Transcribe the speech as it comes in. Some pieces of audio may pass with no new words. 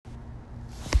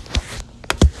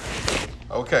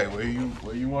Okay, where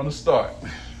you want to start?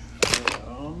 I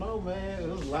don't know, man.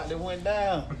 There was a lot that went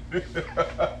down.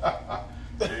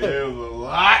 There was a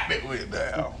lot that went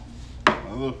down.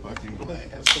 Motherfucking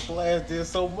blast. The blast did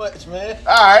so much, man.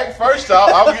 All right, first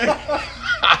off,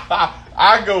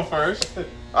 I go first.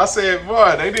 I said,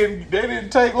 boy, they didn't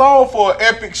take long for an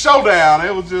epic showdown.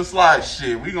 It was just like,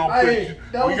 shit, we gonna put you.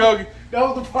 That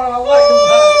was the part I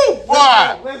liked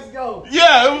about it. Let's go.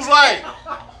 Yeah, it was like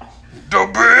the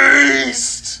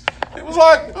beast. It was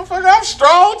like, I'm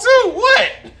strong too.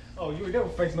 What? Oh, you would never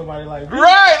face nobody like me.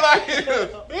 Right, like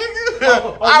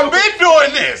I've been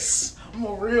doing this. I'm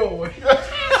a real one.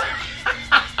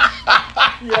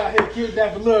 You out here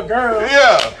kidnapping little girls.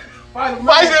 Yeah. Fight a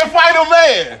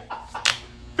man.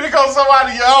 Pick on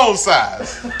somebody your own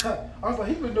size. I was like,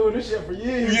 he been doing this shit for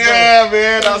years. Yeah,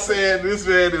 man. I said, this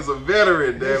man is a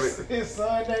veteran, damn it. His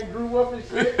son that grew up and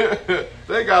shit.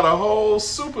 They got a whole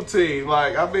super team.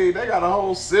 Like, I mean, they got a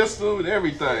whole system and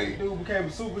everything. Dude became a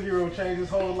superhero, changed his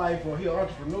whole life. He an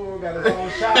entrepreneur, got his own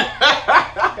shop,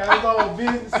 got his own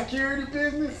business, security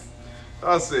business.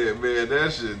 I said, man,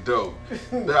 that shit dope.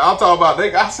 I'm talking about,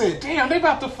 I said, damn, they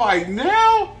about to fight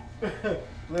now?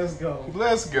 Let's go.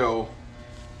 Let's go.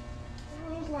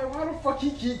 I was like, why the fuck he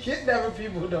keep kidnapping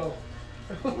people, though?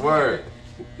 Word.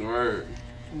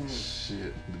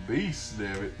 Shit, the beast,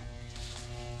 damn it.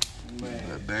 Man.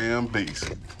 The damn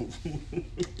beast.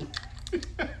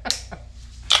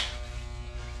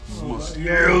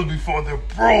 Skills before they're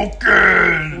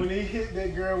broken. When he hit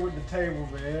that girl with the table,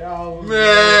 man.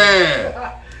 Man.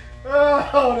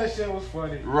 Oh, that shit was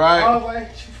funny. Right. I was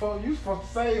like, you supposed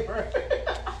to save her.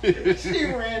 She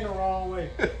ran the wrong way.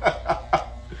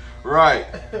 Right.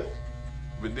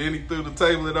 But then he threw the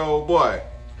table at the old boy.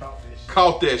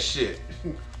 Caught that shit.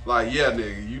 Like, yeah,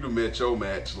 nigga, you done met your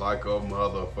match like a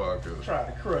motherfucker.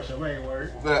 Tried to crush him, ain't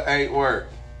work. That ain't work.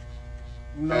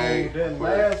 No, that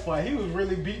last fight, he was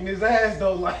really beating his ass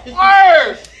though. Like,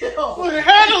 word! Look,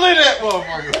 handling that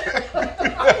motherfucker.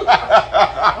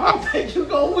 I don't think you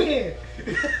gonna win.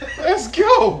 Let's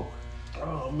go.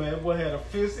 Oh man, boy had a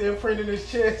fist imprint in his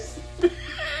chest.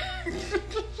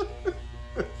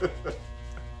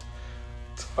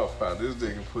 Talk about this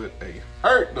nigga put a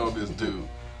hurt on this dude.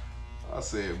 I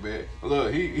said, man,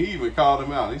 look, he even called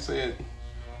him out. He said,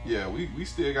 yeah, we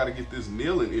still got to get this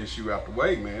kneeling issue out the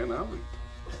way, man. I was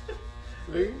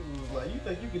like, you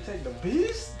think you can take the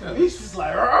beast? The beast is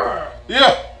like, argh.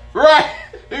 Yeah, right.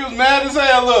 He was mad as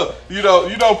hell. Look, you know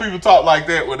people talk like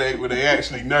that when they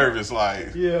actually nervous.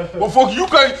 Like, yeah, well, fuck, you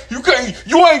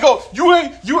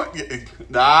ain't.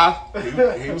 Nah,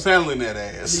 he was handling that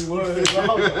ass. He was.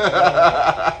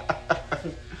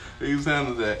 He was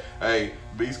handling that. Hey,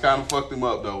 Beast kind of fucked him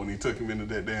up though when he took him into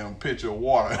that damn pitcher of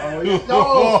water. Oh, yeah.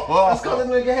 No, that's because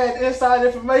the nigga had inside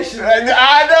information. I know.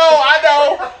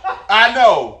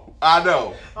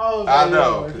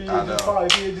 If he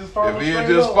had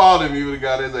just fought him, he would have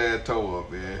got his ass tore up,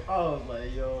 man. I was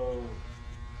like, yo.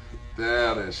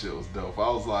 Damn, that shit was dope. I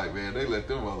was like, man, they let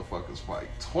them motherfuckers fight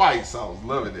twice. I was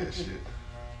loving that shit.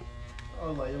 I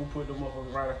was like, you put them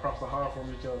motherfuckers right across the hall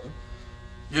from each other.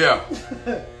 Yeah.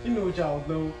 You knew what y'all was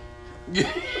doing.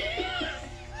 Yeah.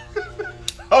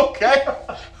 Okay.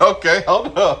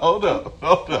 Hold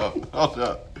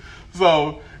up.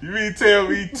 So, you mean tell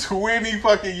me 20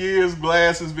 fucking years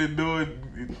Glass has been doing,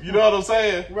 you know what I'm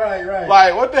saying? Right.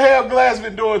 Like, what the hell Glass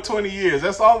been doing 20 years?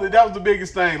 That was the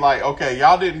biggest thing. Like, okay,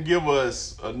 y'all didn't give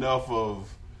us enough of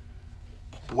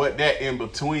what that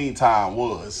in-between time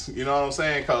was. You know what I'm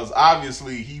saying? Because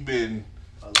obviously he's been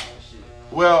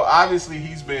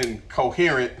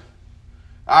coherent.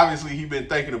 Obviously he been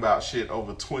thinking about shit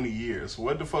over 20 years.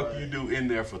 What the fuck you do in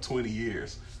there for 20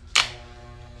 years?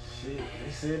 Shit,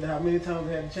 they said how many times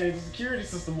they had to change the security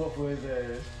system up for his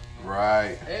ass.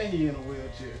 Right. And he in a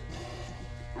wheelchair.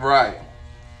 Right.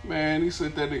 Man, he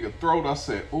slit that nigga throat. I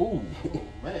said, ooh. Oh,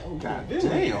 man. Oh, God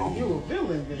damn. You a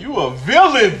villain. You a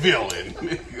villain.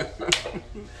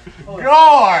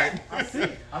 God.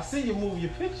 I see you move your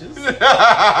pictures. Yo.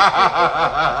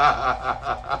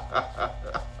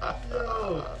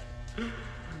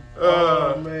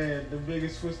 Oh man, the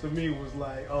biggest twist to me was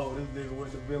like, oh, this nigga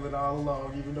was the villain all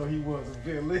along, even though he was a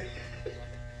villain.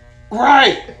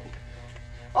 Right.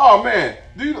 Oh man,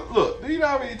 do you know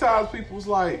how many times people was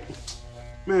like,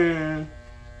 man,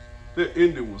 the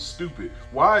ending was stupid.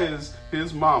 Why is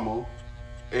his mama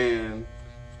and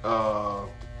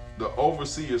the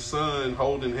overseer's son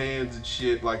holding hands and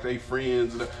shit like they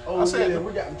friends? Oh, I said, yeah,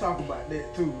 we got to talk about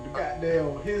that too. The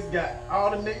goddamn,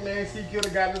 all the nicknames he could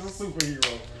have gotten as a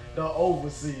superhero. The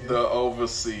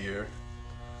overseer.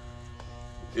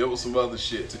 It was some other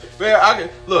shit too. Man, I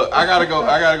gotta go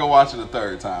watch it a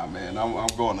third time, man. I'm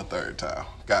going a third time.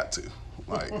 Got to.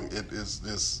 Like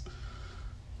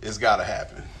it's gotta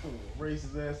happen.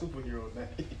 Racist ass superhero name.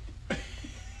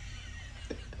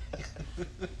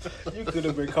 You could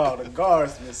have been called a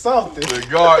guardsman, something. The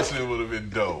guardsman would have been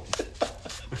dope.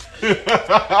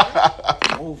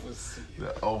 Overseer.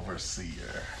 The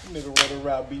overseer. Nigga running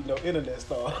around beating no internet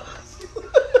stars.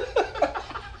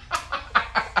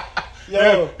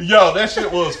 Yo, that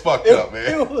shit was fucked up,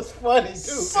 man. It was funny too.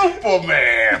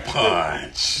 Superman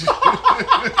punch.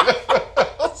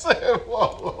 I said, whoa,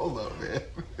 hold up, man.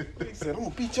 He said, I'm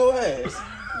gonna beat your ass.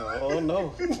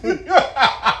 No.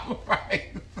 Right.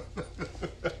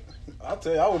 I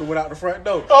tell you, I would have went out the front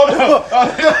door. Oh no!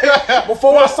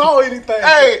 Before I saw anything.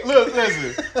 Hey, look,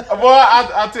 listen. Boy,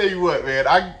 I tell you what, man.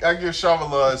 I give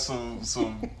Shyamalan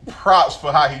some props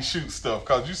for how he shoots stuff.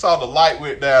 Cause you saw the light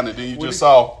went down, and then you just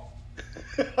saw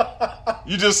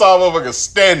motherfucker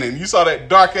standing. You saw that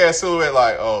dark ass silhouette,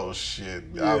 like, oh shit,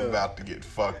 I'm about to get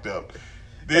fucked up.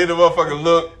 Then the motherfucker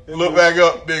look back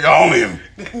up, nigga on him.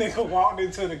 The nigga walked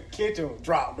into the kitchen,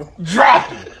 dropped him.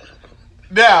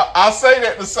 Now, I say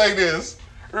that to say this.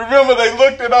 Remember, they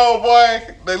looked at old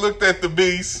boy, they looked at the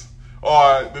beast,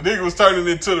 or the nigga was turning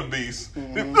into the beast.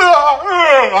 Mm-hmm.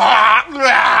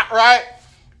 Right?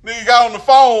 Nigga got on the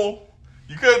phone.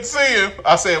 You couldn't see him.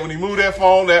 I said, when he moved that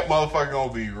phone, that motherfucker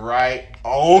gonna be right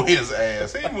on his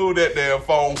ass. He moved that damn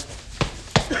phone.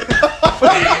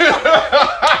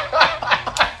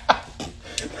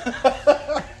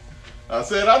 I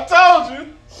said, I told you.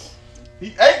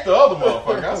 He ate the other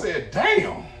motherfucker. I said,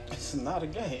 damn. It's not a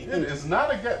game. It is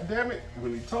not a game. Damn it.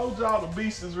 When he told y'all the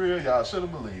beast is real, y'all should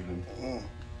have believed him.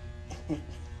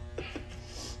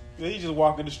 Yeah, he just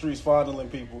walking the streets fondling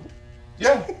people.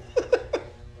 Yeah.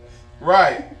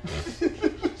 Right.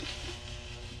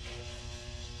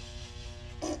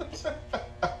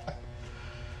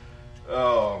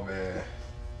 Oh, man.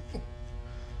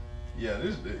 Yeah,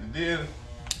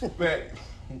 man,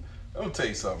 let me tell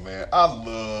you something, man.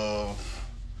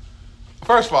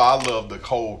 First of all, I love the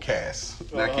cold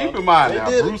cast. Now, keep in mind they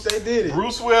did it.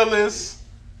 Bruce Willis,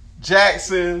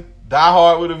 Jackson, Die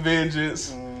Hard with a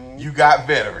Vengeance. You got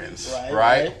veterans,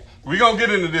 right? We're going to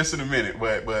get into this in a minute,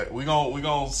 but we're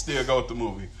gonna still go with the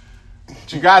movie.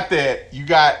 But you got that. You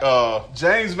got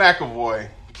James McAvoy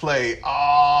play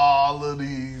all of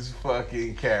these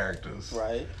fucking characters.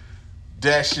 Right.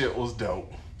 That shit was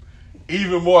dope.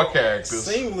 Even more characters.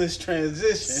 Seamless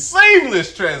transition.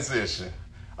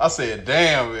 I said,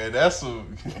 damn, man,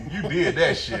 you did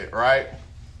that shit, right?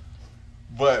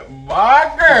 But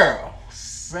my girl,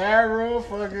 Sarah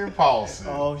fucking Paulson.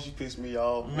 Oh, she pissed me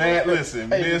off. Man,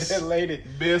 listen, that lady.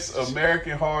 Miss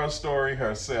American Horror Story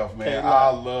herself, man.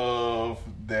 I love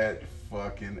that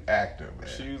fucking actor, man.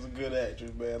 She was a good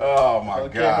actress, man. Oh, my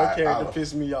God. Her character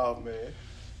pissed me off, man.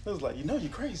 It was like, you're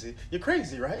crazy. You're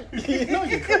crazy, right? You know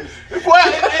you're crazy. Well,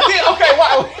 it did. Okay,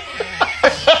 why?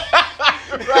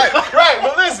 Right.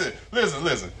 But listen.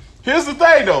 Here's the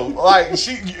thing, though. Like,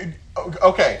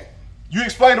 you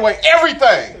explained away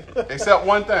everything except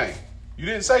one thing. You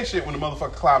didn't say shit when the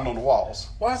motherfucker climbed on the walls.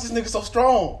 Why is this nigga so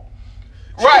strong?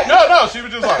 Right. No. She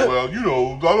was just like, well,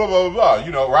 blah, blah, blah, blah.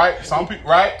 Right? Some people,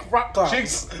 right? Rock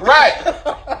climbers. Right.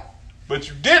 But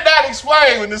you did not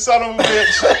explain when this son of a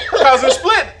bitch, because it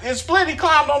split, he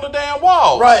climbed on the damn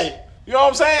walls. Right. You know what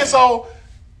I'm saying? So,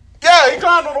 yeah, he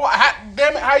climbed on the wall.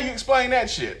 Damn it, how you explain that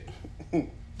shit?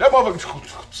 That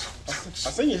motherfucker. I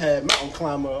seen you had mountain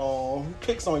climber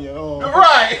pics on your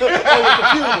right. on your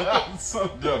computer.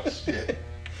 Some dumb shit.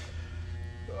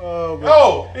 And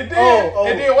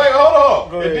then wait,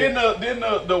 hold on. And then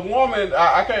the woman,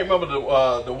 I can't remember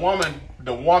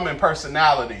the woman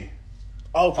personality.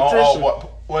 Oh, Patricia.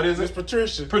 What is it? It's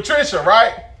Patricia. Patricia,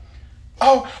 right?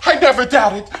 Oh, I never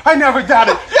doubted.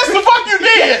 Yes, the fuck you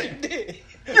did.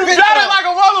 You doubted like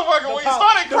a motherfucker when you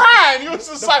started crying. You was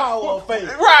just like, power of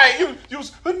faith. Right. You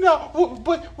was, no,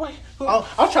 but wait.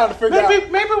 I'm trying to figure out.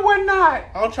 Maybe we're not.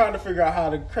 I'm trying to figure out how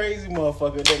the crazy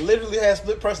motherfucker that literally has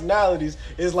split personalities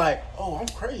is like, oh, I'm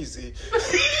crazy.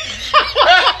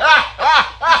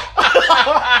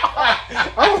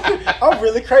 I'm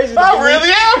really crazy. I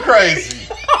really am crazy.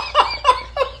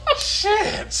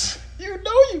 Shit. You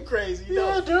know you crazy.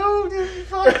 Yeah, dude. You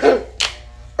fucking...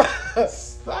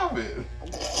 Stop it.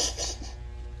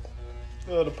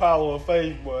 The power of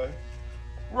faith, boy.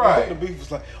 Right. The beef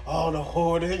was like, oh, the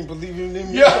horde ain't believing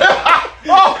in me. Yeah.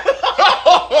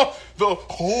 The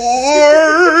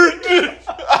horde.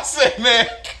 I said, man.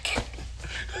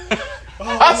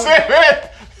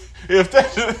 If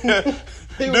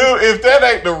if that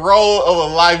ain't the role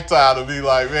of a lifetime to be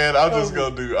like, man, I'm just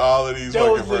gonna do all of these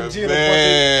fucking friends.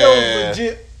 That was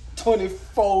legit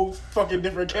 24 fucking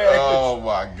different characters. Oh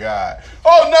my God.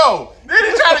 Oh no. Then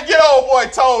he tried to get old boy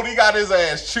told he got his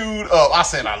ass chewed up. I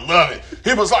said, I love it.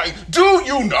 He was like, do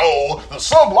you know the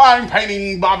sublime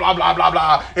painting, blah, blah, blah, blah,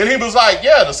 blah. And he was like,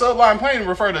 yeah, the sublime painting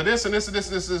refer to this and this and this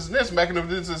and this and this, making of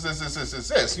this.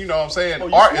 You know what I'm saying?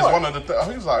 Oh, art is one of the things.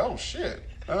 He was like, oh shit.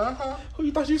 Uh-huh. Who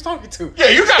you thought you was talking to? Yeah,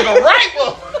 you gotta go right.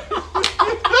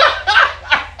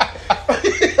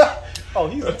 Oh,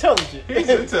 he's intelligent. He's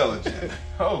intelligent.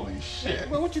 Holy shit.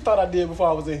 Well, what you thought I did before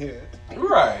I was in here?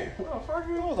 Right.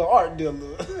 Motherfucker, I was an art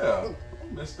dealer. Yeah.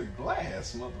 Mr.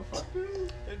 Glass, motherfucker.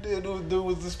 That dude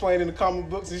was explaining the comic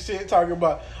books and shit, talking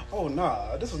about, oh,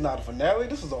 nah, this is not a finale.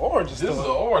 This is an origin story. This is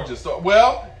an origin story.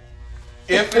 Well,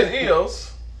 if it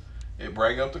is, it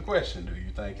bring up the question, do you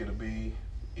think it'll be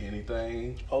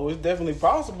anything? Oh, it's definitely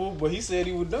possible, but he said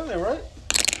he was done, right?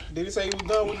 Did he say he was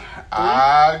done with 3?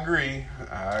 I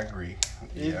agree.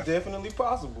 It's definitely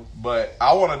possible. But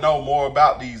I want to know more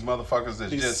about these motherfuckers that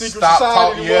These just secret stop society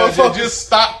talking. Yeah, motherfuckers. just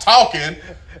stop talking.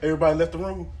 Everybody left the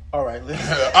room. All right, let's.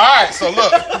 All right, so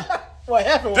look. What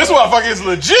happened? This motherfucker is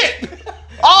legit.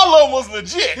 All of them was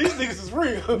legit. These niggas is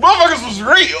real. Motherfuckers was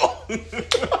real.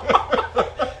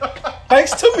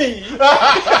 Thanks to me. Dude,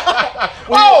 nah.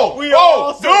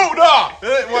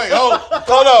 Wait,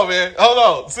 hold on, man. Hold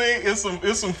on. See, it's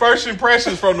some first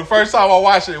impressions from the first time I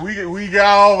watched it. We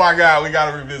got, oh my God, we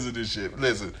gotta revisit this shit.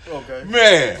 Listen. Okay.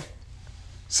 Man.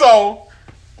 So,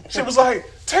 she was like,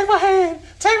 take my hand.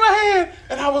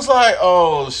 And I was like,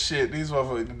 oh shit, these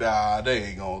motherfuckers, nah, they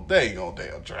ain't gonna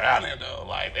damn drown in though.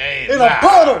 Like, they ain't. In a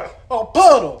puddle.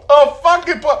 A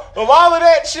fucking puddle. Of all of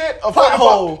that shit, a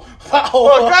Pothole. A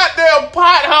goddamn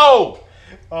pothole.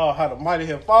 Oh, how the mighty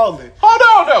have fallen.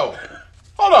 Hold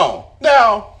on.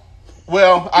 Now,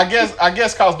 well, I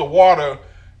guess cause the water,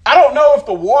 I don't know if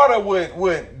the water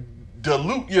would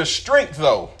dilute your strength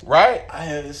though, right?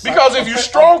 Because if you're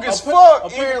strong as fuck.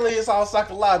 Apparently it's all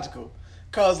psychological.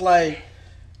 Cause like,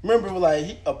 remember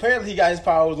like, apparently he got his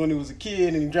powers when he was a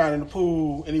kid and he drowned in the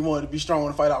pool and he wanted to be strong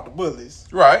to fight off the bullies.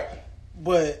 Right.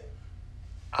 But.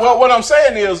 Well, what I'm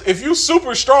saying is, if you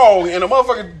super strong and a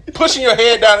motherfucker pushing your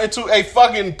head down into a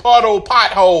fucking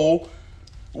pothole,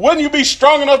 wouldn't you be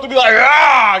strong enough to be like,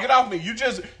 get off me? You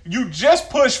just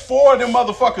pushed 4 of them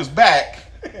motherfuckers back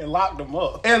and locked them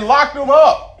up.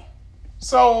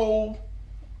 So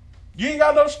you ain't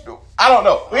got no. I don't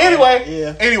know.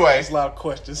 Anyway. There's a lot of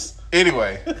questions.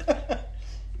 Anyway,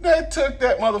 they took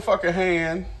that motherfucker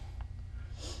hand.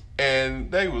 And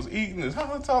they was eating this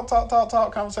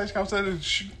talk, conversation.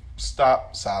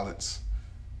 Stop, silence.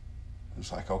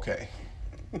 It's like, okay,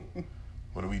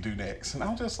 what do we do next? And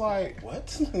I'm just like,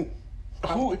 what?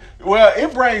 Well,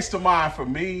 it brings to mind for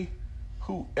me,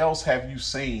 who else have you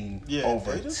seen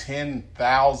over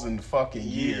 10,000 fucking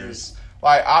years?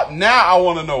 Like, now I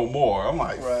want to know more. I'm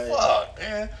like, fuck,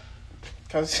 man.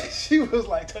 Cause she was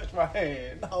like, touch my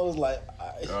hand. I was like,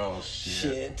 oh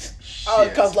shit.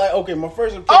 Cause like, okay, my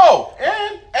first impression. Oh,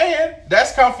 and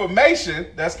that's confirmation.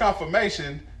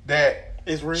 That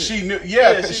it's real. She knew.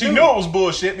 Yeah, she knew it was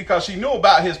bullshit because she knew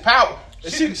about his power.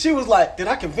 She was like, did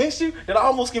I convince you? Did I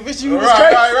almost convince you? Crazy?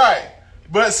 Right.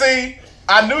 But see,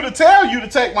 I knew to tell you to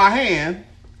take my hand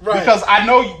because I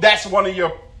know that's one of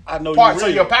your parts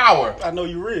of your power. I know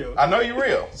you're real.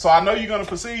 So I know you're gonna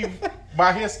perceive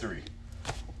my history.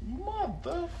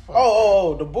 Motherfucker.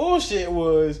 Oh, the bullshit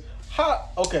was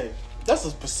okay, that's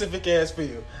a specific ass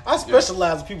field. I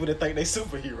specialize in people that think they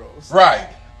superheroes. Right.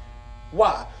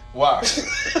 Why? God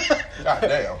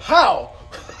damn. How?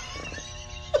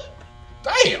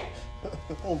 Damn.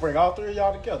 I'm gonna bring all 3 of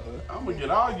y'all together. I'm gonna get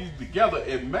all you together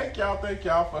and make y'all think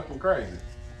y'all fucking crazy.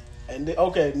 And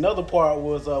another part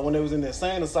was when they was in the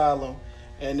insane asylum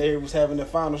and they was having their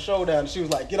final showdown and she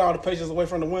was like, get all the patients away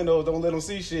from the windows, don't let them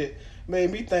see shit.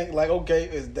 Made me think like, okay,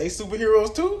 is they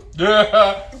superheroes too?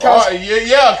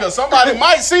 Yeah, because somebody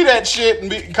might see that shit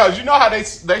because you know how they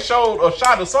showed a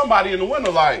shot of somebody in the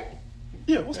window like,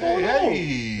 what's going on?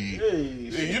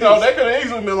 You know, they could have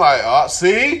easily been like,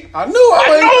 see? I knew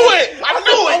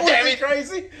it, damn it.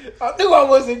 Crazy. I knew I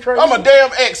wasn't crazy. I'm a damn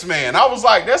X-Man. I was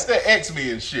like, that's that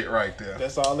X-Men shit right there.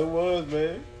 That's all it was,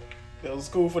 man. It was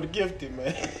school for the gifted,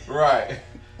 man. Right.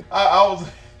 I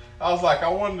was like, I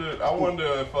wonder if I would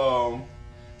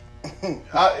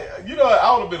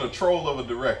have been a troll of a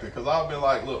director because I've been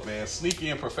like, look, man, sneak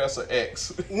in Professor X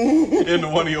into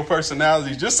one of your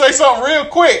personalities. Just say something real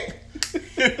quick.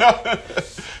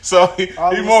 So he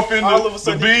morphed all of a into the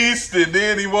sudden Beast, and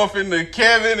then he morphed into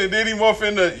Kevin, and then he morphed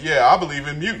into, I believe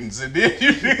in mutants. And then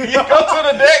you go to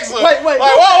the next one. Wait. Like,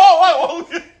 whoa.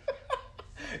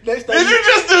 Did you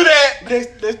just do that?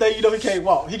 Next day, you know he can't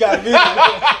walk. He got a vision.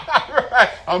 Right.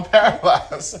 I'm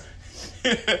paralyzed.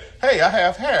 Hey, I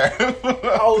have hair.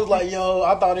 I was like, yo,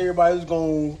 I thought everybody was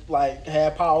gonna like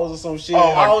have powers or some shit. Oh,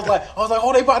 I was like,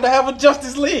 oh, they about to have a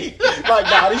Justice League. Like,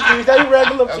 nah, these things, they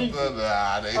regular people.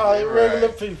 They regular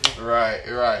people.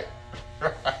 Right.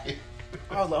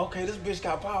 I was like, okay, this bitch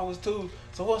got powers too.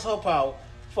 So what's her power?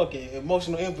 Fucking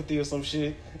emotional empathy or some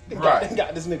shit. They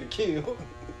got this nigga killed.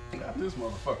 Got this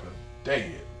motherfucker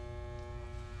dead.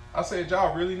 I said,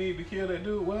 y'all really need to kill that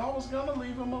dude. Well, I was gonna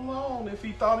leave him alone if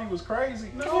he thought he was crazy.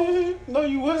 No, no,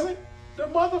 you wasn't. The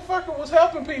motherfucker was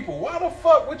helping people. Why the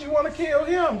fuck would you want to kill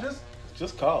him?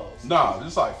 Just cause. Nah,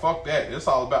 just like fuck that. It's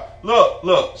all about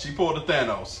look. She pulled the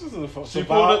Thanos.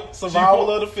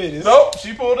 Survival of the fittest. Nope,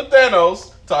 she pulled the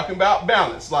Thanos. Talking about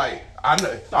balance. Like I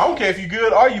don't care if you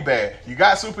good or you bad. You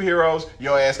got superheroes.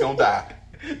 Your ass gonna die.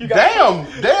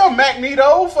 Damn,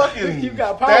 Magneto, fucking you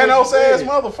got Thanos ass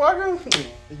motherfucker.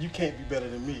 You can't be better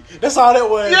than me. That's all that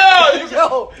was. Yeah,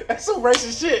 yo, that's some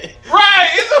racist shit.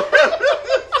 Right.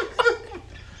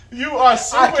 You are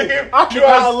superhuman. I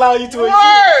cannot allow you to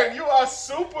exist. You are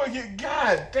super.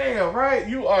 God damn, right?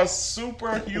 You are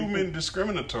superhuman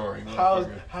discriminatory. How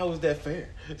is that fair?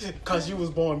 Because you was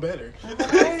born better.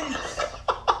 Right.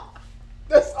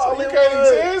 That's all so you can't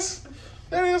exist.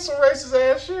 That is some racist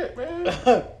ass shit, man.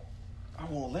 I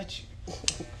won't let you.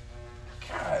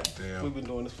 God damn. We've been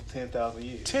doing this for 10,000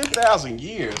 years. 10,000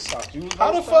 years.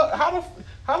 How the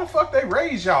fuck they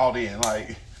raise y'all then?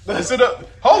 Like, is it a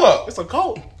hold up? It's a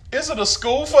cult. Is it a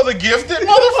school for the gifted,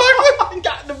 motherfucker?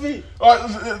 Got to be.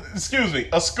 Excuse me,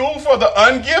 a school for the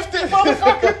ungifted,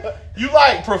 motherfucker? You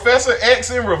like Professor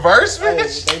X in reverse,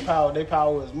 bitch? Hey, they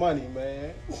power is money,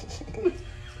 man.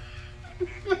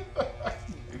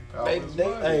 They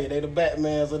the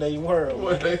Batmans of their world.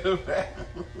 What they the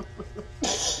Batman?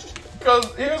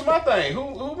 Because here's my thing: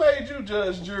 who made you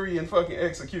judge, jury, and fucking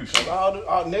execution?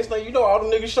 Next thing you know, all the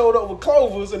niggas showed up with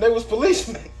clovers and they was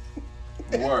policemen.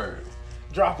 Word.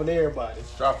 Dropping everybody.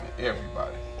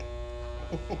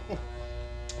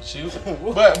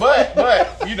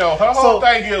 But you know her whole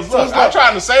thing is look, I'm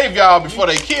trying to save y'all before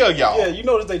they kill y'all. Yeah, you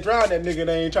notice they drowned that nigga.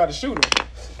 They ain't try to shoot him.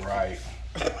 Right.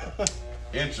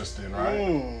 Interesting,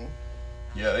 right?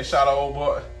 Yeah, they shot an old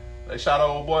boy. They shot an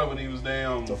old boy when he was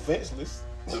damn defenseless.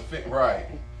 Right.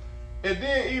 It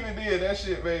did that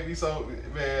shit made me so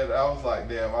man. I was like,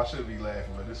 damn, I should be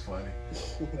laughing, but it's funny.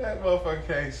 That motherfucker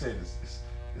came and said,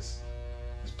 "It's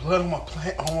blood on my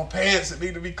pants. It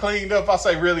need to be cleaned up." I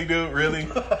say, really, dude? Really?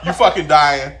 You fucking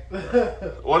dying?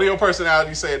 One of your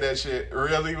personalities said that shit.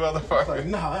 Really, motherfucker? Like,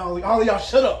 nah, all of y'all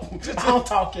shut up. I'm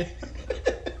talking.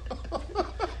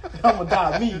 I'm gonna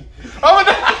die me.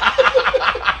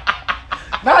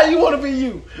 Now you want to be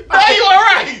you. Now you all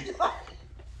right.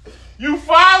 You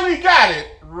finally got it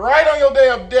right on your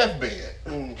damn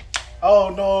deathbed. Oh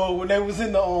no! When they was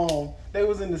in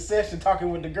the session talking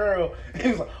with the girl, he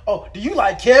was like, "Oh, do you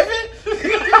like Kevin?"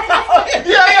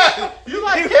 yeah. You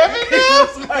like Kevin now?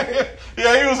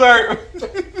 Yeah, he was hurt.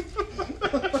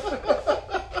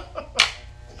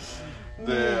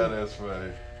 Yeah, that's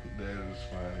funny. That is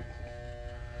funny.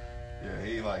 Yeah,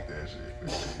 he like that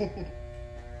shit.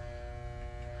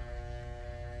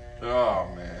 Oh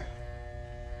man.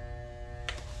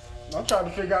 I'm trying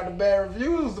to figure out the bad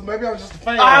reviews. Maybe I'm just a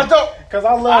fan. I don't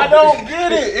it.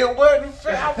 get it. It wasn't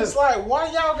fair. I was like, why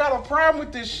y'all got a problem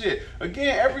with this shit?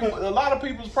 Again, a lot of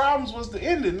people's problems was the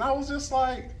ending. And I was just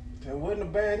like, it wasn't a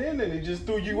bad ending. It just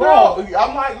threw you off.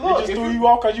 I'm like, look, it just threw you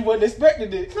off because you wasn't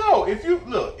expecting it. No, if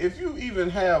you even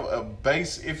have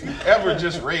if you ever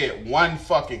just read one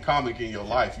fucking comic in your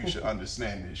life, you should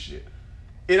understand this shit.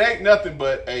 It ain't nothing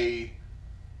but a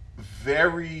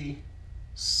very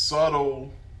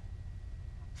subtle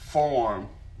form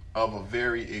of a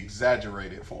very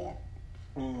exaggerated form.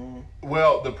 Mm-hmm.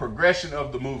 Well, the progression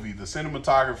of the movie, the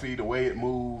cinematography, the way it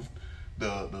moved,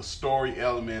 the story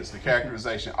elements, the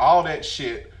characterization, all that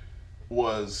shit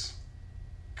was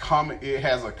comic. It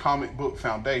has a comic book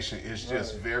foundation. It's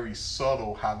just very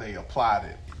subtle how they applied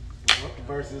it.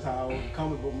 Versus how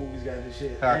comic book movies got this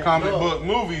shit. How comic book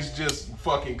movies just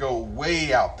fucking go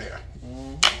way out there.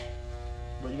 Mm-hmm.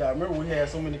 But you gotta remember, we had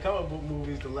so many comic book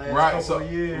movies the last couple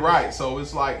of years. Right, so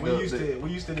it's like we used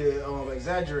to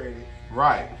exaggerate it.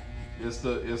 Right, it's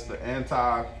the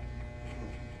anti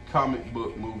comic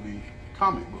book movie.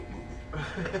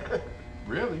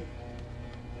 Really?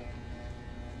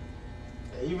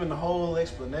 even the whole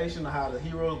explanation of how the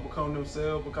heroes become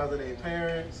themselves because of their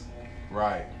parents.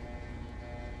 Right.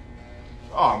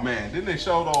 Oh man, didn't they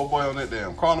show the old boy on that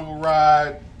damn carnival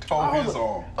ride? Tore his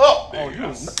arm. Oh,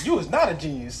 you was not a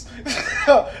genius.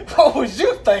 What was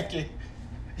you thinking?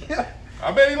 Yeah.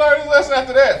 I bet he learned his lesson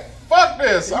after that. Fuck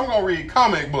this. I'm gonna read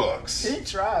comic books. He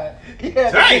tried. He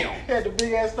had the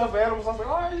big ass stuffed animals. I was like,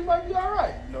 all right, you might be all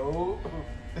right. No.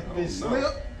 They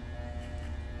slipped.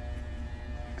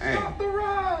 Stop the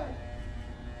ride.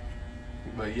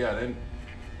 But yeah, then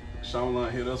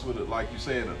Shyamalan hit us with it, like you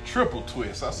said, a triple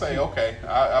twist. I say, okay.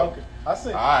 I see.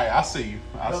 All right, I see you.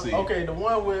 I see. Okay, the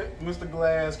one with Mr.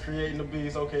 Glass creating the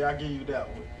beast. Okay, I give you that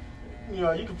one. You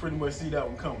know, you can pretty much see that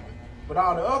one coming. But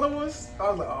all the other ones, I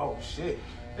was like, oh shit.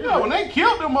 Yeah, when they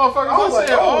killed them motherfuckers, I was like,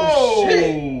 said, oh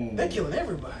shit. They're killing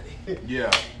everybody.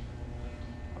 Yeah.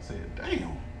 I said,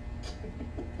 damn.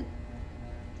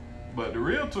 But the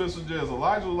real twist was just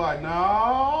Elijah was like, no,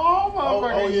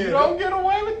 motherfucker, you don't get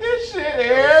away with this shit.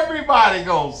 Everybody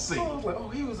gonna see. I was like, oh,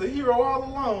 he was a hero all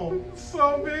along.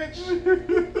 Some bitch.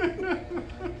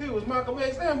 He was Malcolm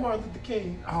X and Martin Luther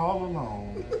King. All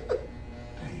along.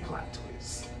 Damn. Plot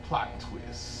twist. Plot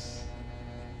twist.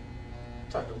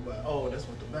 Talking about, oh, that's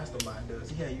what the mastermind does.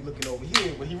 He had you looking over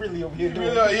here, but he really over here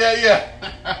doing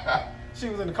Yeah. She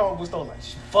was in the comic book store like,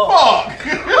 fuck.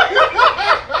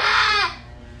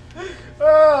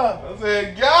 I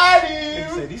said, got him.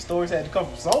 He said these stories had to come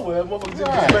from somewhere. Motherfuckers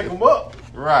didn't just make them up.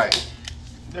 Right.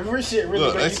 That real shit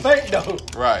really makes you think though.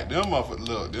 Right. Them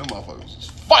motherfuckers was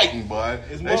fighting, bud.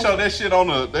 They showed that shit on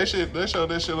they showed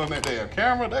that shit on that damn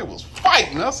camera. They was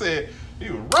fighting. I said he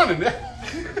was running there.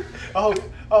 Oh,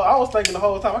 I was thinking the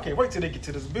whole time, I can't wait till they get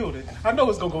to this building. I know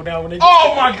it's gonna go down when they get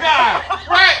Oh my God.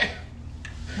 Right.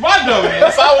 My dumb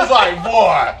ass. I was like,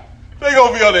 boy. They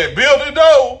gonna be on that building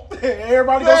though.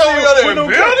 Everybody gonna see it.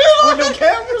 With them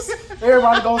cameras,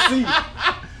 everybody gonna see it.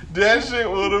 That shit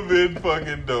would have been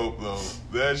fucking dope though.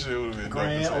 That shit would have been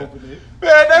Grand dope. opening.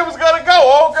 Man, they was gonna go.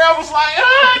 Old girl was like,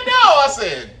 no. I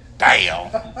said, damn.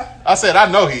 I said, I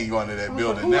know he ain't going to that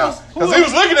building now. Because he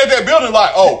was looking at that building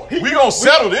like, oh, we gonna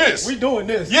settle this. We doing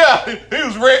this. Yeah, he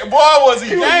was ready. Boy, was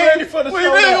he was ready for the show. He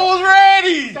was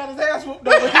ready. Got his ass whooped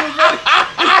up, but he was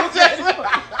ready.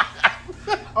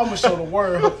 I'm gonna show the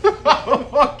world.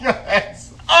 Fuck your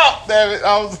ass up, damn it.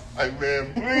 I was like,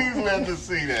 man, please let me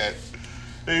see that.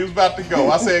 He was about to go.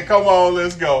 I said, come on,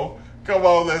 let's go. Come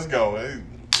on, let's go.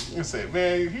 He said,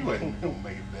 man, he wasn't gonna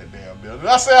make it in that damn building.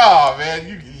 I said, oh man,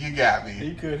 you got me.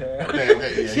 He could have. Yeah,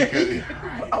 he could.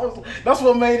 That's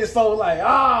what made it so like,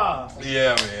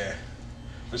 Yeah, man.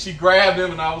 But she grabbed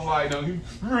him and I was like, no,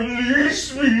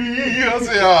 release me. I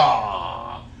said,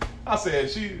 I said,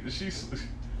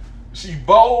 she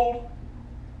bold,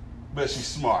 but she's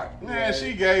smart. Man,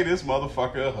 she gave this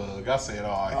motherfucker a hug. I said,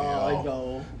 oh,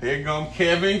 hell. Here come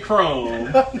Kevin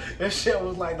Crone. That shit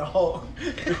was like the Hulk.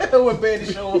 When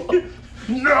Betty showed up.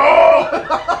 No!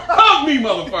 Hug me,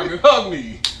 motherfucker. Hug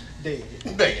me. Dead.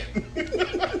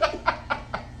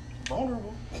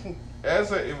 Vulnerable. He was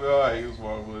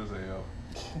vulnerable as hell.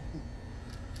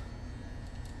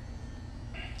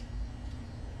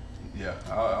 Yeah,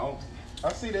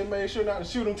 I see they made sure not to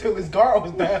shoot him till his guard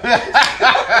was down.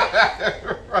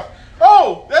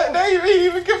 Oh, they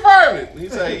even confirmed it. He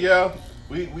said, yeah,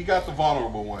 we got the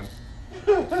vulnerable one.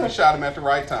 We shot him at the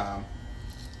right time.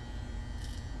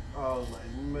 I was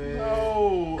like, man.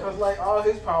 No. Because, like, all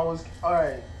his powers, all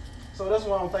right. So that's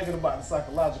what I'm thinking about, the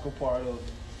psychological part of it.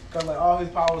 Because, like, all his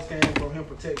powers came from him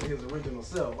protecting his original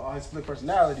self. All his split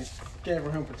personalities came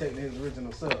from him protecting his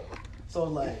original self. So,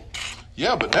 like...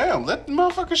 Yeah, but damn, let the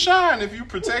motherfucker shine if you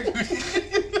protect me.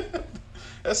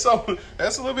 That's a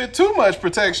little bit too much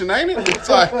protection, ain't it? It's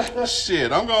like,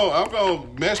 shit, I'm gonna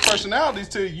mesh personalities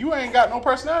till you ain't got no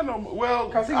personality no more. Well,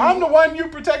 I'm the one you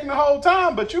protecting the whole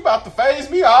time, but you about to phase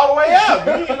me all the way out.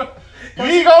 You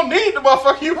ain't gonna need the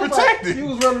motherfucker you protected. Like, you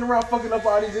was running around fucking up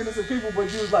all these innocent people,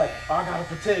 but you was like, I gotta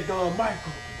protect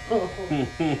Michael.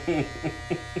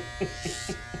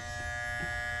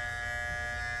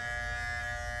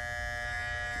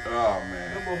 Oh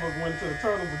man. That motherfucker went to the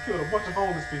tunnels and killed a bunch of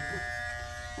homeless people.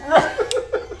 Right.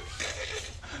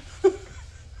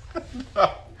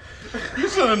 You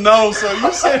should have known, so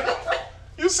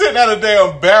you sitting at a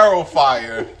damn barrel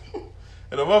fire.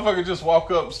 And the motherfucker just walk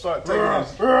up and start taking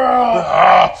this.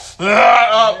 I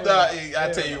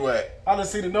tell you what. I done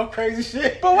seen enough crazy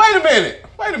shit. But wait a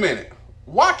minute.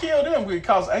 Why kill them?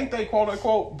 Because ain't they quote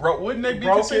unquote wouldn't they be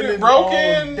considered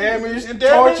broken, damaged,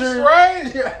 tortured,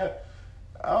 right? Yeah.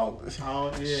 I don't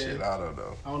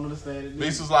know. I don't understand it.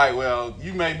 Lisa's like, well,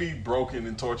 you may be broken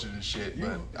and tortured and shit,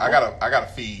 but I gotta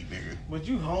feed, nigga. But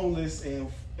you homeless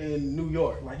and in New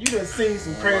York. Like, you done seen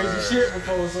some crazy shit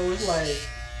before, so it's like...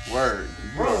 Word.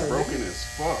 You are broken as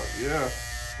fuck, yeah.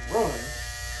 Run.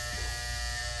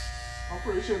 I'm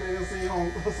pretty sure they done seen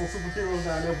some superheroes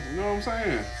down there. You know what I'm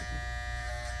saying?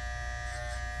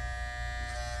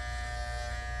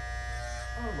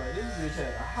 I was like, this bitch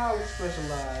had a highly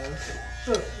specialized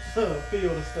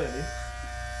field of study.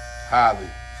 Highly.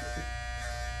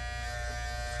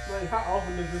 Like, how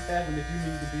often does this happen that you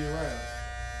need to be around?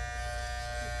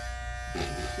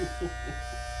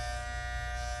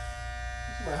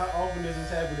 Like, how often does this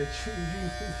happen that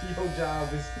your job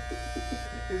is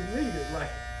needed? Like,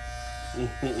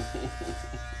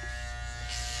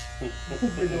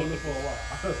 we've been doing this for a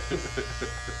while.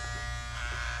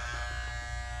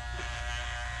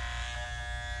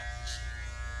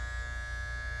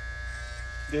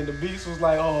 Then the Beast was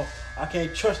like, "Oh, I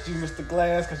can't trust you, Mr.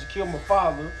 Glass, because you killed my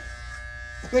father.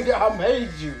 Nigga, I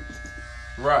made you."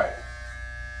 Right.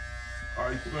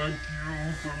 I thank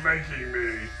you for making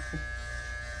me.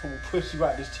 I'm gonna push you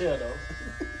out this chair, though.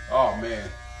 Oh, man.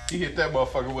 He hit that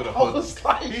motherfucker with a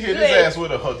like, he hit his ass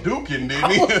with a Hadouken,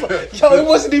 didn't he? Like, yo, it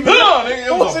wasn't even... No, nigga,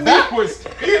 it was backwards.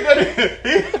 He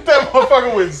hit that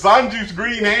motherfucker with Zanju's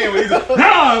green hand. When he's like,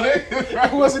 no, nigga.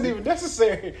 It wasn't even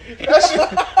necessary. That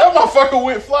motherfucker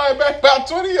went flying back about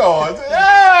 20 yards.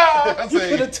 Yeah! You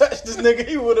could have touched this nigga,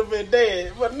 he would have been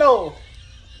dead. But no.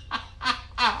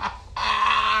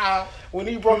 When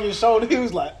he broke his shoulder, he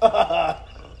was like,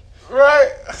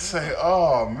 Right? I say,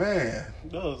 oh, man.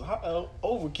 That was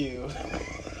overkill.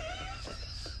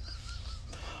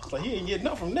 Like, he ain't getting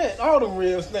nothing from that. All them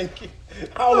ribs, thank you.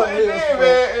 All them ribs.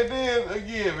 And then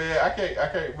again, man, I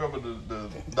can't remember the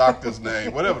doctor's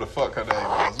name, whatever the fuck her name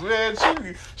was. Man,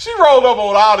 she rolled up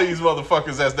on all these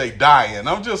motherfuckers as they dying.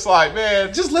 I'm just like,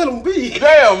 man, just let them be.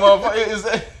 Damn,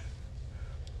 motherfucker,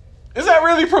 is that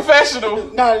really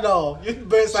professional? Not at all. She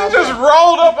just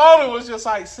rolled up on it. Was just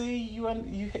like, see, you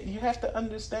have to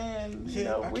understand. You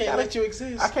know, I can't let you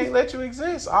exist. I can't let you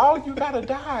exist. All you gotta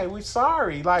die. We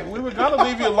sorry. Like, we were gonna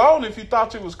leave you alone if you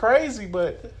thought you was crazy,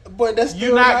 but that's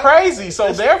you're not crazy.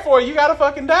 So therefore, you gotta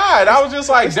fucking die. And I was just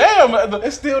like, damn.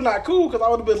 It's still not cool because I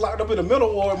would have been locked up in a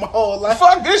mental ward my whole life.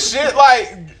 Fuck this shit.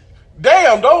 Like,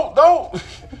 damn.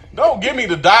 Don't give me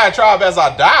the diatribe as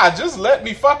I die. Just let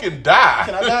me fucking die.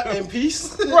 Can I die in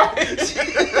peace? Right.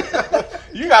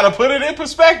 You got to put it in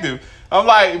perspective. I'm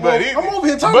like, I'm over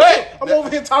here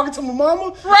talking to my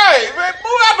mama. Right, man.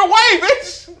 Move out the way,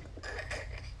 bitch.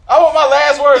 I want my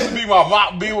last words to be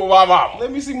with my mama.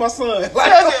 Let me see my son. Like,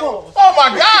 oh my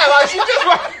God! Like she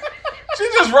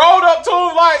just rolled up to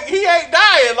him like he ain't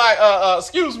dying. Like,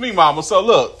 excuse me, mama. So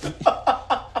look.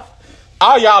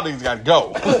 All y'all niggas gotta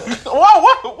go.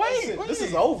 Whoa, wait. This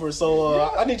is over, so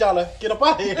I need y'all to get up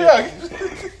out of here. Yeah.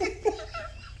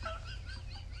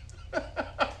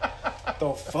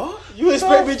 The fuck? You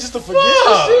expect me just to forget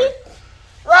this shit?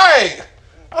 Right.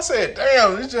 I said,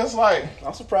 damn, it's just like...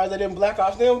 I'm surprised they didn't Black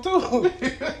Ops them too.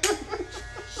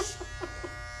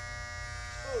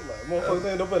 Motherfuckers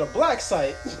ended up at a black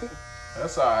site.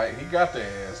 That's alright. He got the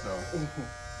ass, though.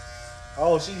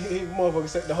 Oh, motherfucker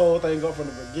set the whole thing up from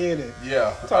the beginning.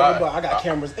 Yeah. Talking about, I got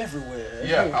cameras everywhere.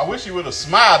 Yeah, I wish he would have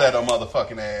smiled at her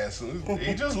motherfucking ass.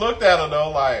 He just looked at her, though,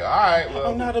 like, all right, well.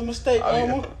 I'm not a mistake,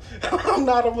 mama. I'm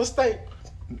not a mistake.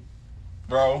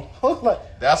 Bro,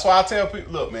 that's why I tell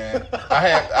people, look, man, I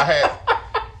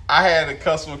had a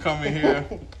customer come in here,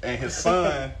 and his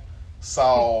son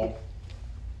saw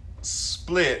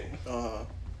Split,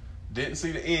 didn't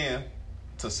see the end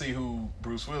to see who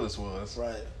Bruce Willis was.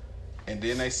 Right. And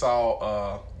then they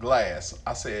saw Glass.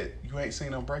 I said, you ain't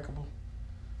seen Unbreakable?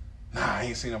 Nah, I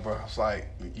ain't seen Unbreakable. I was like,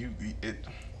 you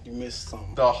missed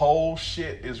something. The whole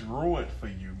shit is ruined for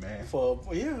you, man. For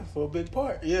a big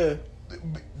part. Yeah.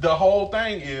 The whole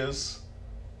thing is,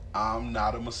 I'm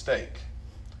not a mistake.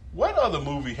 What other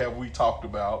movie have we talked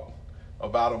about a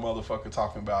motherfucker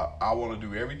talking about, I want to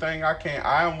do everything I can.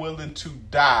 I am willing to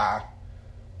die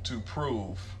to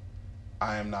prove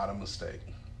I am not a mistake.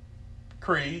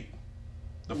 Creed.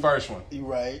 The first one. You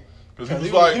right. Because he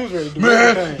was like,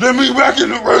 man, let me back in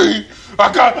the ring.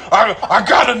 I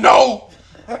gotta know.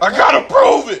 I gotta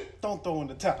prove it. Don't throw in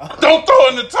the towel. Don't throw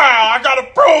in the towel. I gotta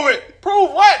prove it.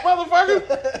 Prove what,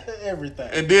 motherfucker? Everything.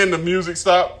 And then the music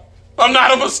stopped. I'm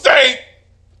not a mistake.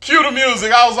 Cue the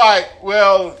music. I was like,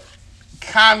 well,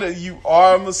 kinda you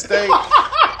are a mistake.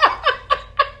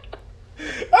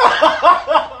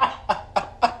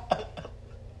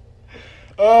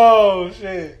 Oh,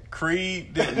 shit.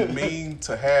 Creed didn't mean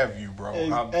to have you, bro.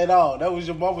 At all. That was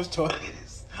your mama's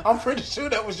choice. I'm pretty sure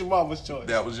that was your mama's choice.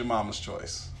 That was your mama's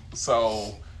choice.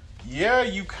 So, yeah,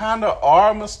 you kind of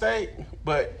are a mistake,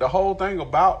 but the whole thing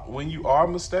about when you are a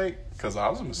mistake, because I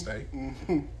was a mistake,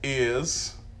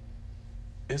 is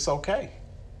it's okay.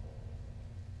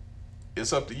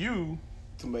 It's up to you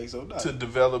to make so to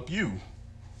develop you.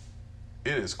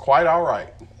 It is quite all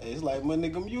right. It's like my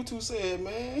nigga Mewtwo said,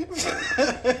 man.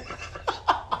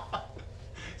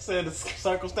 Said the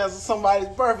circumstance of somebody's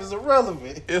birth is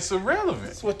irrelevant. It's irrelevant.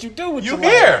 It's what you do with you your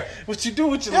here. life. What you do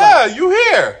with your Yeah, life. you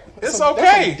here. It's okay.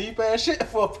 That's some deep ass shit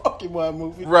for a Pokemon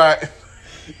movie. Right.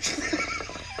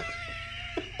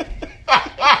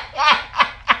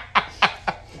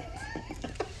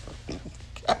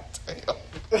 God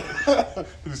damn.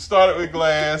 We started with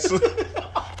glass.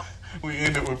 We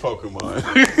ended with Pokemon.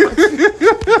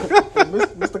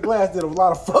 Mr. Glass did a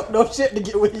lot of fucked up shit to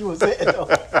get where he was at, though.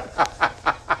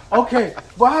 Okay,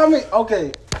 but how many?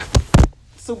 Okay,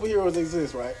 superheroes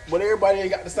exist, right? But everybody ain't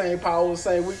got the same powers,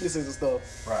 same weaknesses and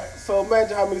stuff. Right. So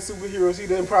imagine how many superheroes he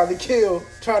didn't probably kill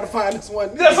trying to find this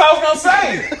one. That's what I was gonna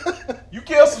say. You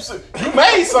killed some. You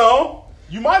made some.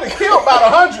 You might have killed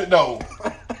about 100 though.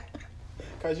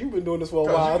 Cause you've been doing this for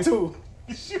a while too.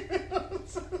 You've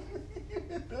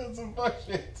been doing some fuck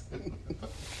shit.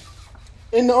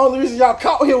 And the only reason y'all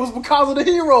caught him was because of the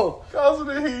hero. Because of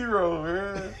the hero,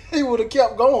 man. He would have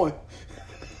kept going.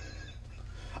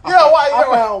 Yeah, why? I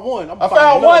found one. I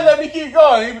found one. Let me keep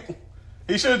going.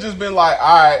 He should have just been like,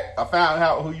 all right, I found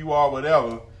out who you are,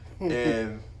 whatever.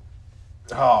 And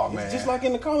oh man, it's just like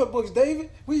in the comic books, David.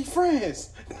 We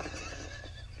friends.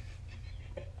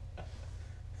 I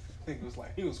think it was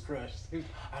like he was crushed.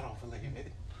 I don't believe it.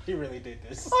 He really did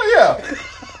this. Oh yeah.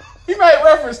 He made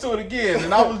reference to it again,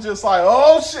 and I was just like,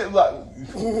 "Oh shit!" Like,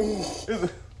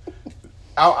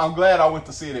 I'm glad I went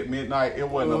to see it at midnight. It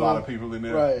wasn't a lot of people in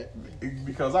there, right?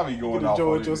 Because I be going you off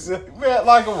enjoy on it yourself, man,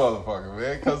 like a motherfucker,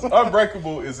 man. Because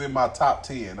Unbreakable is in my top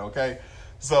 10. Okay,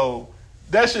 so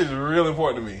that shit is real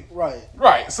important to me, right?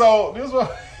 Right. So this was,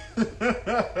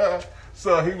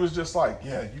 so he was just like,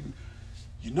 "Yeah,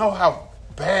 you know how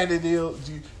bad it is.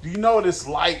 Do you know what it's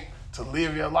like to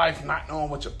live your life not knowing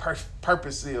what your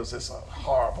purpose is? It's a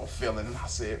horrible feeling." And I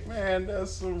said, man,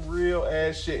 that's some real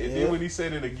ass shit. And then when he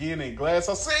said it again in glass,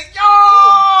 I said,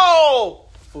 yo!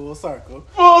 Full circle.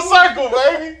 Full circle,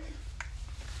 baby.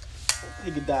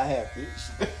 He could die happy.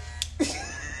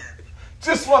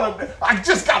 I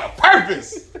just got a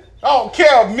purpose. I don't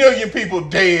care 1 million people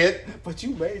dead. But you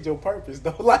made your purpose,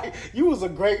 though. Like, you was a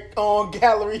great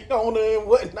gallery owner and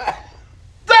whatnot.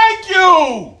 Thank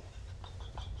you!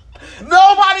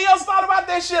 Nobody else thought about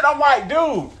that shit. I'm like,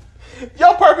 dude,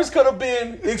 your purpose could have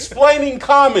been explaining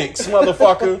comics,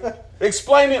 motherfucker.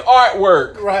 Explaining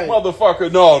artwork, right?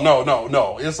 Motherfucker. No.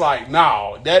 It's like,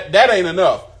 no, that ain't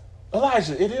enough.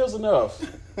 Elijah, it is enough.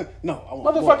 No,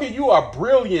 motherfucker, more. You are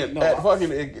brilliant at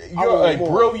fucking. You're a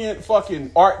brilliant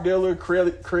fucking art dealer,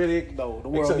 critic. No, the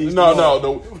world needs no, to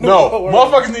know. No.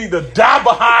 Motherfuckers need to die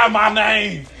behind my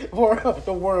name.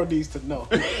 The world needs to know.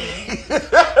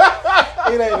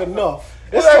 It ain't enough.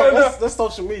 That's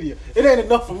social media. It ain't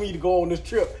enough for me to go on this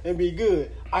trip and be good.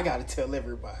 I gotta tell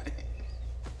everybody.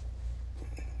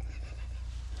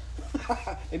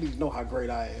 They need to know how great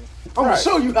I am. I'm gonna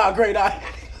show you how great I am.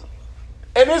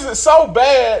 And is it so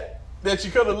bad that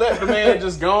you could have let the man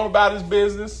just go on about his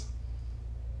business?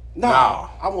 Nah.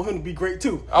 I want him to be great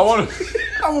too. I want to.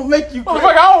 I'm gonna make you great.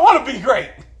 I don't want to be great.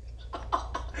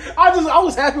 I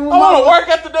was happy with I want to work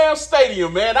at the damn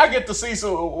stadium, man. I get to see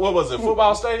some, what was it,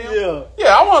 football stadium? Yeah.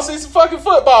 Yeah, I want to see some fucking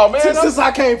football, man. Since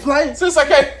I can't play. Since I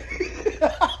can't.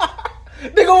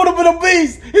 Nigga would have been a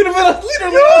beast. He'd have been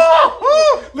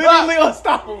literally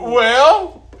unstoppable.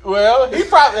 Well, he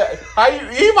probably,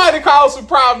 he might have caused some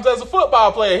problems as a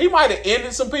football player. He might have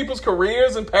ended some people's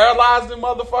careers and paralyzed them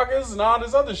motherfuckers and all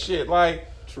this other shit. Like,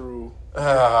 true.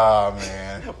 Oh,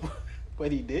 man.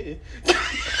 But he did.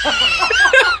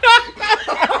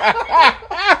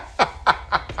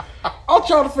 I'm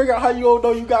trying to figure out how you don't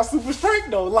know you got super strength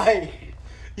though. Like,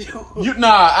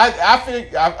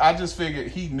 I just figured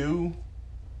he knew,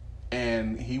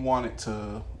 and he wanted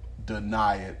to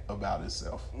deny it about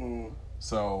himself.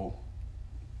 So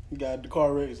he got the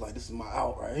car ready. He's like, "This is my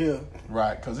out right here."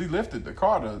 Right, because he lifted the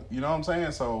car to, you know what I'm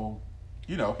saying. So,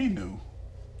 he knew.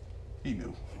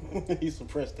 He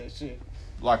suppressed that shit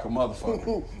like a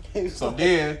motherfucker. So like,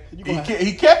 then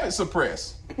he kept it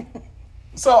suppressed.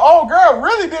 So old girl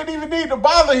really didn't even need to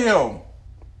bother him,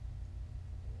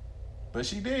 but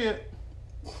she did.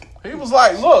 He was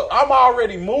like, "Look, I'm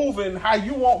already moving how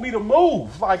you want me to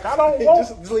move. Like, I don't want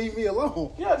just leave me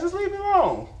alone." Yeah, just leave me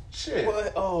alone. Shit.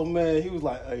 But, oh man, he was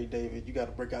like, "Hey David, you got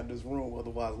to break out this room,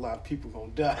 otherwise a lot of people gonna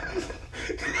die."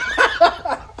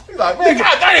 He's like, man,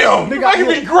 goddamn, nigga, making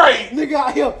me great. Nigga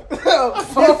out here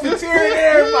puppeteering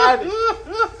everybody.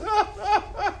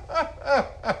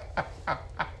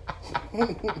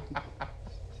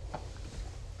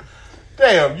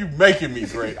 Damn, you making me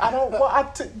great. I don't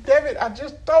want. Damn it, I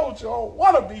just told you I don't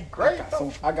want to be great.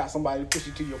 I got somebody to push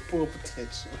you to your full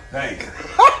potential. Dang.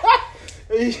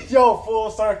 Yo, full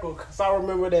circle. Cause I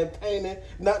remember that painting,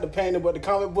 not the painting, but the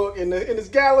comic book in this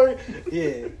gallery.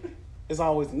 Yeah, it's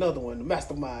always another one. The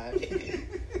mastermind.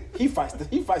 He fights the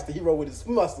hero with his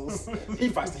muscles. He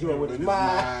fights the hero with his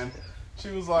mind.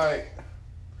 She was like,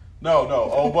 no.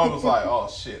 Old boy was like, oh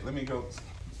shit, let me go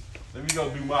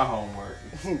do my homework.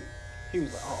 He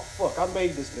was like, oh fuck, I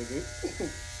made this nigga.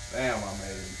 Damn, I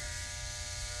made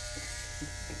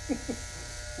him.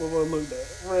 Well, look that.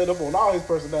 Read up on all his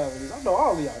personalities. I know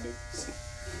all of y'all niggas.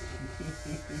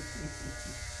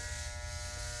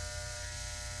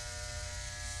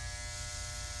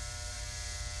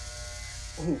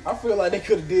 I feel like they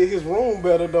could have did his room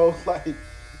better though. Like,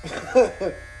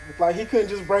 like he couldn't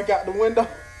just break out the window.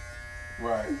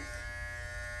 Right.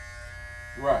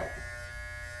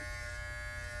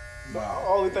 The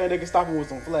only thing they could stop him was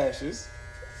some flashes.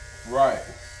 Right.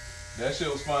 That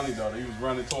shit was funny though. He was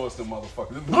running towards them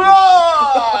motherfuckers.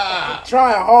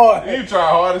 Trying hard. He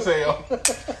tried hard as hell.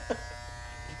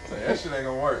 That shit ain't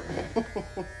gonna work.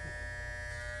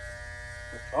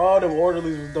 All them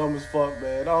orderlies was dumb as fuck,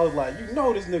 man. I was like, you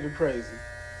know this nigga crazy.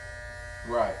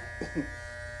 Right.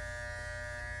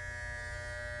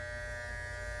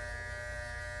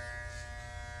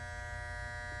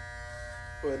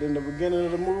 But in the beginning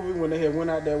of the movie, when they had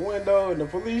went out that window and the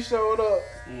police showed up,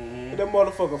 and that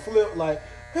motherfucker flipped like,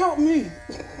 help me.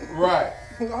 Right.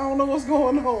 I don't know what's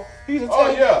going on. He's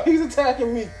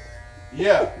attacking me.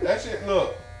 Yeah, that shit,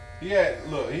 look, he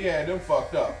had them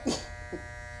fucked up.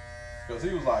 Cause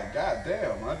he was like, God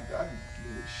damn,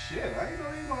 shit, I ain't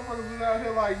know these motherfuckers was out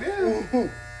here like this.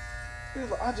 He was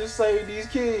like, I just saved these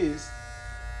kids.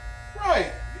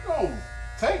 Right. You gonna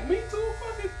take me to a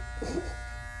fucking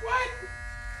what?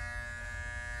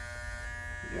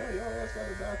 Yeah, your ass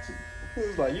gotta die too. He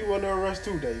was like, you under arrest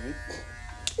too, David.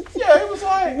 Yeah, he was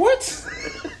like, what?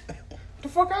 The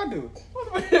fuck I do?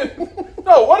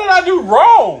 No, what did I do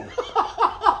wrong?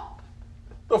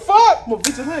 The fuck? I'm a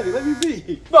vigilante, let me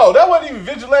be. No, that wasn't even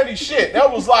vigilante shit. That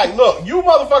was like, look, you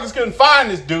motherfuckers couldn't find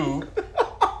this dude.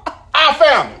 I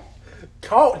found him.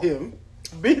 Caught him.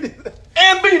 Beat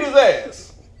his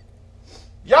ass.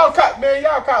 Y'all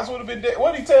cops would have been dead.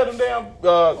 What'd he tell them damn?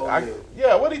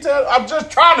 What'd he tell them? I'm just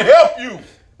trying to help you.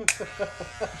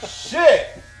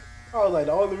 Shit. I was like,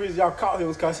 the only reason y'all caught him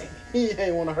was because he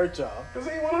ain't want to hurt y'all. Because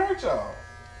he ain't want to hurt y'all.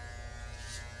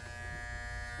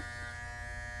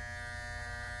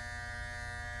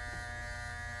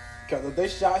 Because if they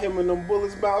shot him and them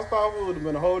bullets bounced off, it would have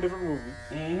been a whole different movie.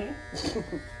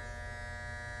 Mm-hmm.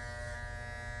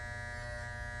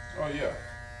 Oh, yeah.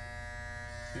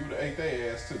 He would have ate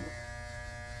their ass, too.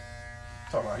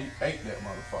 Talking about he ate that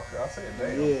motherfucker. I said,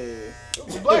 damn. Yeah. It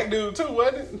was a black dude, too,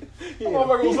 wasn't it? Yeah. The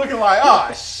motherfucker was looking like,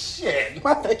 oh, shit.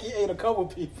 I think he ate a couple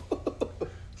people.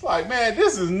 It's like, man,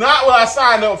 this is not what I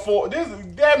signed up for.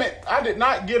 Damn it, I did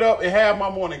not get up and have my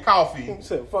morning coffee. He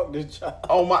said, fuck this job.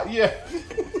 Oh,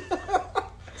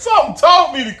 Something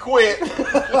told me to quit.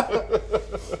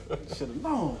 Should have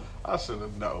known. I should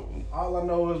have known. All I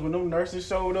know is when them nurses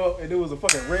showed up and it was a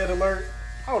fucking red alert,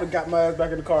 I would have got my ass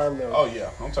back in the car and left. Oh, yeah,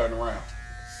 I'm turning around.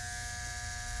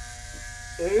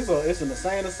 It's an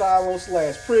insane asylum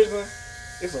 / prison.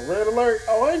 It's a red alert.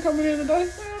 Oh, I ain't coming in today.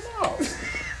 Hell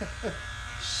no.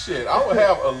 Shit, I would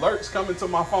have alerts coming to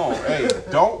my phone. Hey,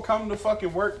 don't come to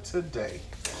fucking work today.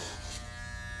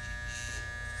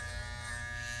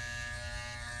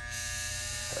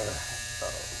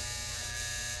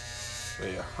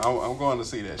 Yeah, I'm going to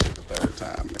see that shit the third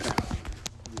time, man.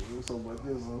 Yeah, so much.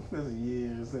 There's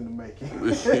years in the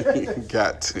making.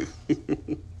 Got to.